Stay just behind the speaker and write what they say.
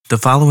The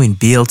following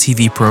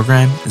BLTV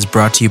program is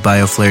brought to you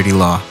by O'Flaherty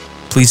Law.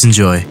 Please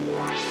enjoy.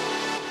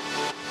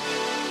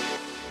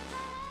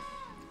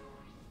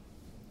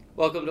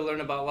 Welcome to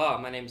Learn About Law.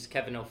 My name is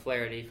Kevin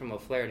O'Flaherty from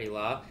O'Flaherty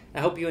Law.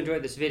 I hope you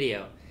enjoyed this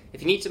video. If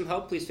you need some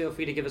help, please feel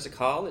free to give us a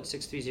call at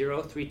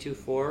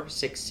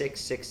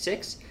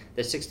 630-324-6666.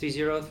 That's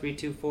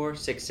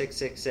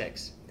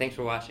 630-324-6666. Thanks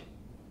for watching.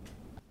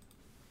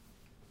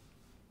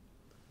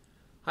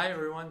 Hi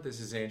everyone, this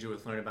is Andrew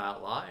with Learn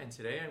About Law, and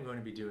today I'm going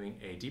to be doing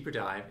a deeper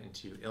dive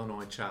into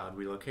Illinois child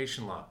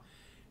relocation law.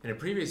 In a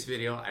previous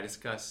video, I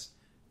discussed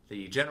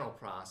the general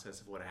process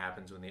of what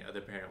happens when the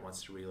other parent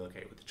wants to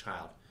relocate with the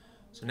child.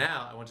 So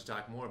now I want to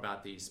talk more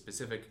about the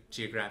specific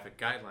geographic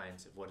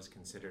guidelines of what is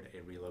considered a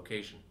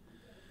relocation.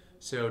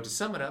 So to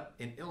sum it up,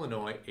 in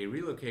Illinois, a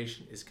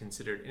relocation is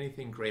considered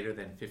anything greater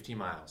than 50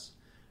 miles,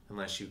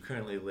 unless you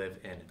currently live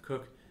in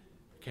Cook,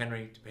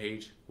 McHenry,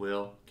 DuPage,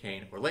 Will,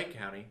 Kane, or Lake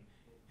County,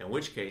 in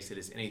which case it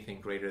is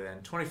anything greater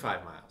than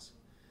 25 miles.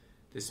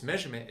 This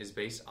measurement is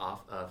based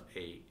off of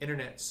an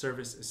internet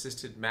service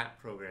assisted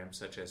map program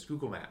such as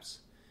Google Maps.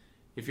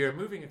 If you're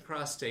moving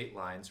across state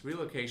lines,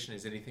 relocation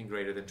is anything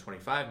greater than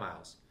 25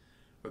 miles,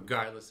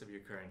 regardless of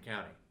your current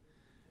county.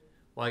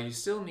 While you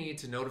still need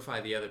to notify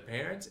the other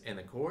parents and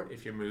the court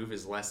if your move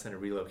is less than a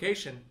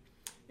relocation,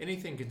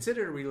 anything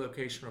considered a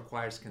relocation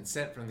requires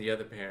consent from the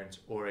other parents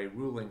or a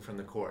ruling from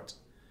the court.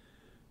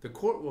 The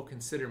court will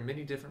consider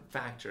many different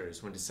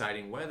factors when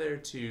deciding whether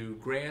to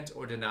grant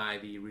or deny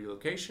the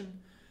relocation,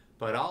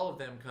 but all of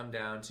them come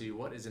down to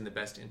what is in the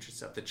best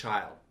interest of the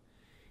child.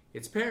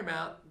 It's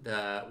paramount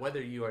that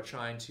whether you are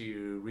trying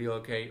to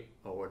relocate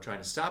or trying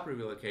to stop a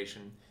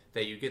relocation,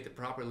 that you get the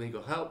proper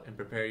legal help and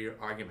prepare your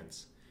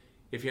arguments.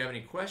 If you have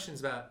any questions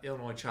about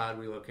Illinois child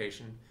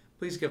relocation,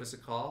 please give us a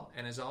call,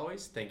 and as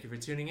always, thank you for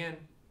tuning in.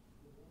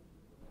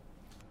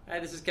 Hi,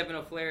 this is Kevin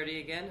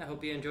O'Flaherty again. I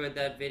hope you enjoyed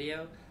that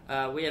video.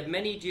 We have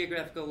many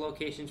geographical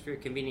locations for your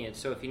convenience,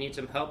 so if you need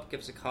some help,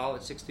 give us a call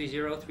at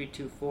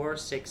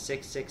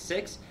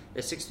 630-324-6666.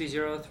 That's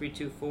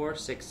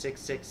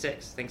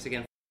 630-324-6666. Thanks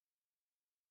again.